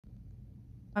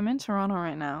I'm in Toronto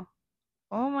right now.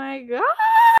 Oh my god!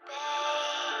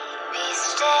 Baby,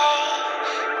 stay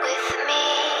with me.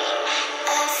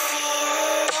 I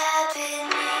feel it happening.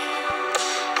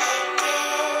 I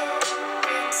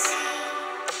didn't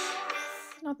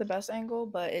see. Not the best angle,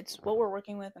 but it's what we're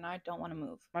working with, and I don't want to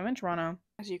move. I'm in Toronto,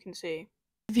 as you can see.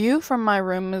 The view from my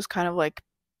room is kind of like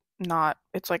not.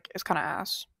 It's kind of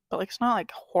ass, but like it's not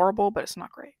like horrible, but it's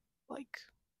not great. Like,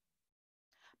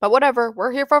 but whatever.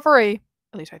 We're here for free,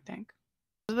 at least I think.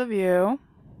 This is the view.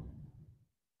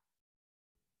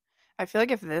 I feel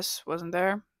like if this wasn't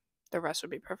there, the rest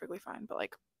would be perfectly fine. But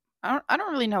like, I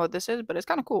don't really know what this is, but it's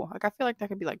kind of cool. Like, I feel like that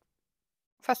could be like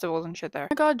festivals and shit there. Oh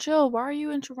my god, Jill, why are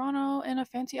you in Toronto in a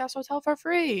fancy ass hotel for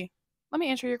free? Let me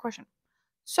answer your question.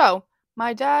 So,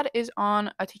 my dad is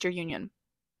on a teacher union.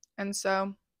 And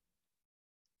so,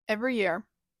 every year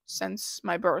since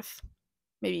my birth,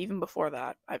 maybe even before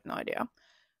that, I have no idea,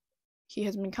 he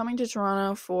has been coming to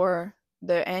Toronto for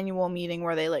the annual meeting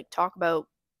where they like talk about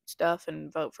stuff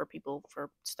and vote for people for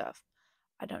stuff.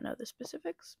 I don't know the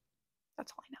specifics.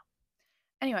 That's all I know.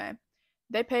 Anyway,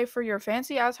 they pay for your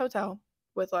fancy ass hotel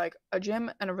with like a gym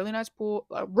and a really nice pool,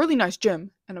 a really nice gym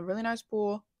and a really nice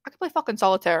pool. I could play fucking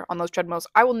solitaire on those treadmills.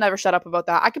 I will never shut up about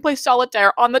that. I could play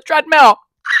solitaire on the treadmill.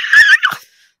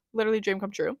 Literally dream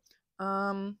come true.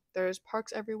 There's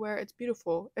parks everywhere. It's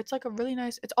beautiful. It's like a really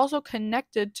nice. It's also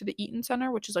connected to the Eaton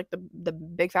Center, which is like the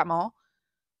big fat mall.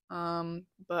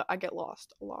 But I get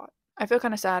lost a lot. I feel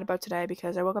kind of sad about today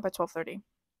because I woke up at 12:30.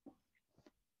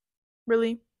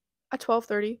 Really? At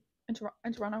 12:30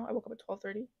 in Toronto, I woke up at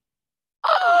 12:30.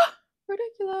 Ah,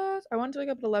 ridiculous. I wanted to wake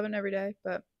up at 11 every day,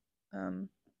 but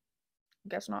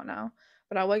guess not now.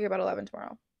 But I'll wake up at 11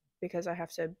 tomorrow because I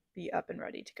have to be up and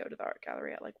ready to go to the art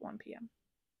gallery at like 1 p.m.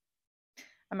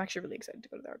 I'm actually really excited to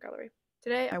go to the art gallery.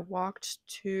 Today I walked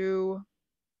to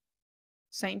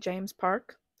St. James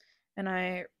Park and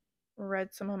I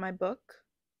read some of my book,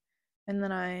 and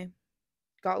then I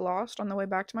got lost on the way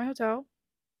back to my hotel.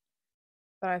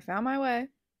 But I found my way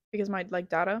because my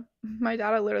data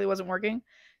literally wasn't working,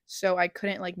 so I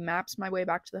couldn't like maps my way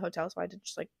back to the hotel, so I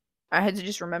had to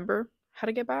just remember how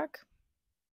to get back.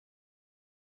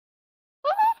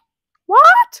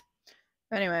 What?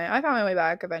 Anyway, I found my way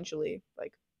back eventually,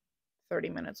 like 30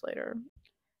 minutes later.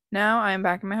 Now I am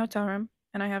back in my hotel room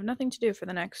and I have nothing to do for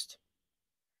the next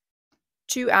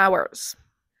 2 hours.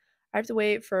 I have to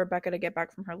wait for Becca to get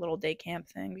back from her little day camp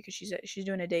thing because she's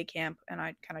doing a day camp, and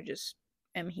I kind of just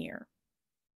am here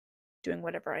doing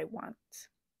whatever I want.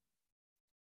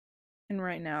 And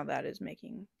right now that is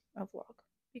making a vlog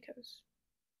because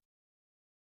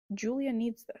Julia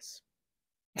needs this.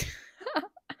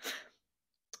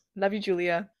 Love you,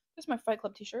 Julia. This is my Fight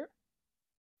Club t-shirt.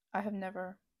 I have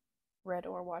never read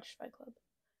or watched Fight Club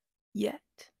yet.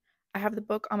 I have the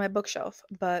book on my bookshelf,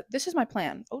 but this is my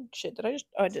plan. Oh shit, did I just...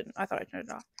 Oh, I didn't. I thought I turned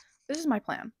it off. This is my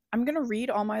plan. I'm gonna read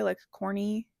all my like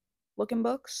corny looking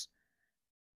books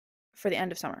for the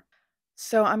end of summer.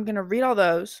 So I'm gonna read all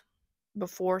those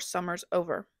before summer's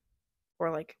over, or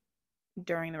like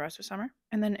during the rest of summer.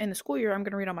 And then in the school year, I'm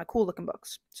gonna read all my cool looking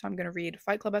books. So I'm gonna read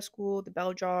Fight Club at school, The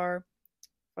Bell Jar,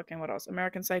 fucking what else?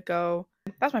 American Psycho.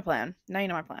 That's my plan. Now you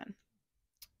know my plan.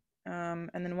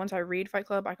 And then once I read Fight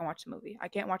Club, I can watch the movie. I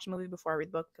can't watch the movie before I read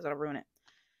the book because that'll ruin it.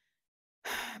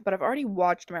 But I've already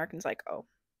watched American Psycho,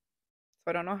 so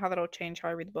I don't know how that'll change how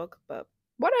I read the book, but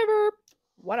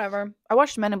whatever. I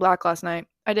watched Men in Black last night.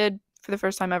 I did, for the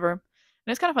first time ever. And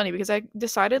it's kind of funny because I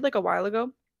decided like a while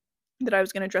ago that I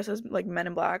was going to dress as like Men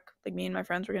in Black. Like me and my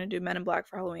friends were going to do Men in Black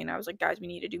for Halloween. I was like, guys, we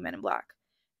need to do Men in Black.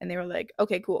 And they were like,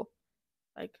 okay, cool.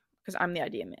 Like, because I'm the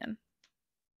idea man.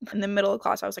 In the middle of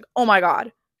class, I was like, oh my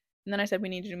god. And then I said we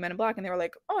need to do Men in Black, and they were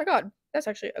like, oh my god, that's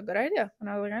actually a good idea. And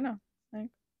I was like, I know. Like,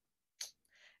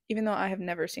 even though I have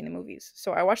never seen the movies.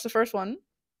 So I watched the first one,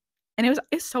 and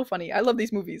it's so funny. I love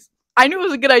these movies. I knew it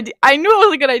was a good idea.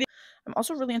 I'm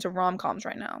also really into rom-coms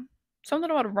right now.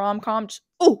 Something about a rom-com just,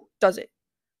 does it.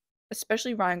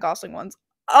 Especially Ryan Gosling ones.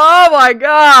 Oh my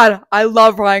god! I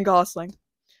love Ryan Gosling.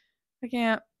 I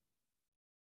can't.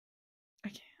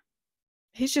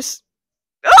 He's just...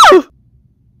 Oh!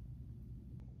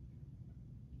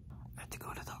 I have to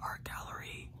go to the art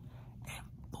gallery in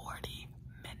 40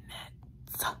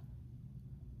 minutes.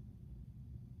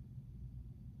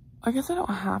 I guess I don't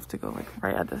have to go like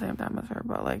right at the same time as her,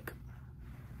 but like...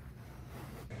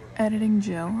 Editing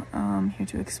Jill, here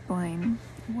to explain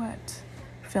what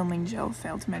filming Jill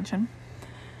failed to mention.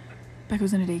 Becca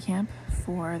was in a day camp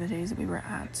for the days that we were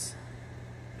at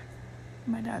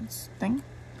my dad's thing,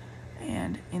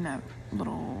 And in that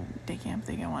little day camp,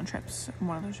 they go on trips.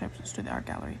 One of those trips is to the art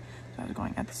gallery. So I was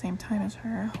going at the same time as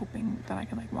her, hoping that I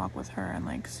could like walk with her and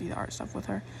like see the art stuff with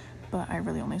her. But I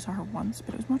really only saw her once,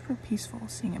 but it was much more peaceful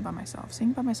seeing it by myself.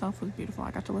 Seeing it by myself was beautiful.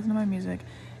 I got to listen to my music,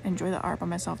 enjoy the art by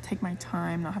myself, take my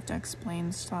time, not have to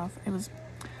explain stuff.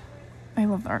 I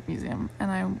love the art museum,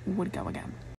 and I would go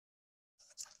again.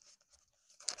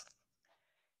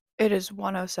 It is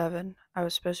 1:07. I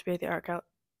was supposed to be at the art gallery.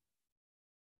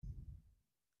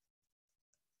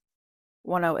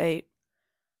 1:08.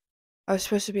 I was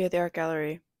supposed to be at the art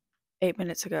gallery 8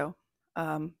 minutes ago.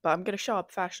 But I'm gonna show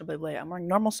up fashionably late. I'm wearing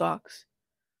normal socks.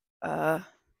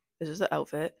 This is the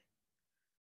outfit.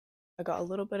 I got a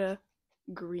little bit of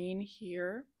green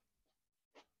here.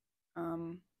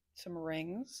 Some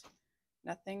rings.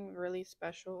 Nothing really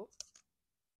special.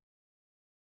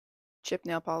 Chip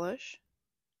nail polish.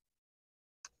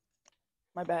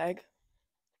 My bag.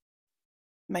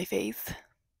 My face.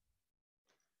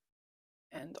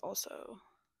 And also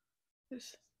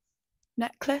this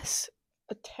necklace.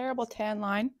 A terrible tan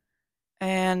line.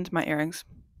 And my earrings.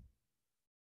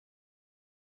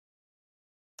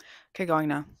 Okay, going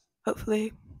now.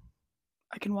 Hopefully,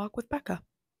 I can walk with Becca.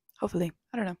 Hopefully.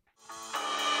 I don't know.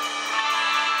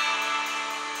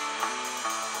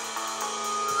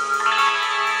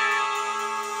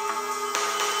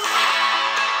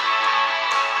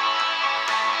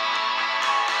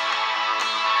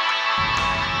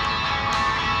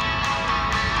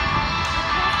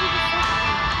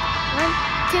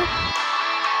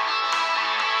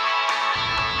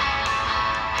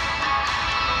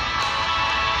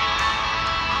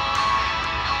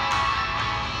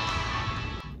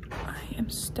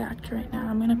 Stacked right now.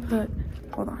 I'm gonna put,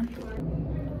 hold on.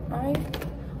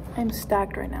 I'm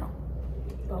stacked right now.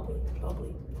 Bubbly,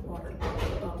 bubbly, water,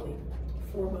 bubbly.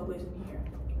 4 bubblies in here.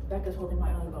 Becca's holding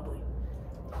my own bubbly.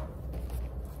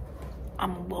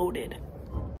 I'm loaded.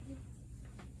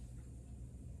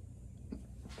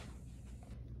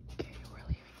 Okay, we're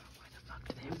leaving. Why the fuck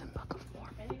do they have the Book of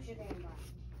Mormon?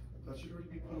 That should already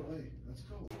be put away. Let's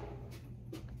go.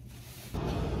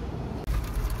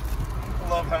 I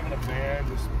love having a van.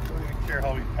 Just don't even care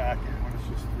how we pack it when it's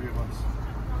just 3 of us.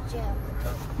 Jim.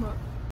 What?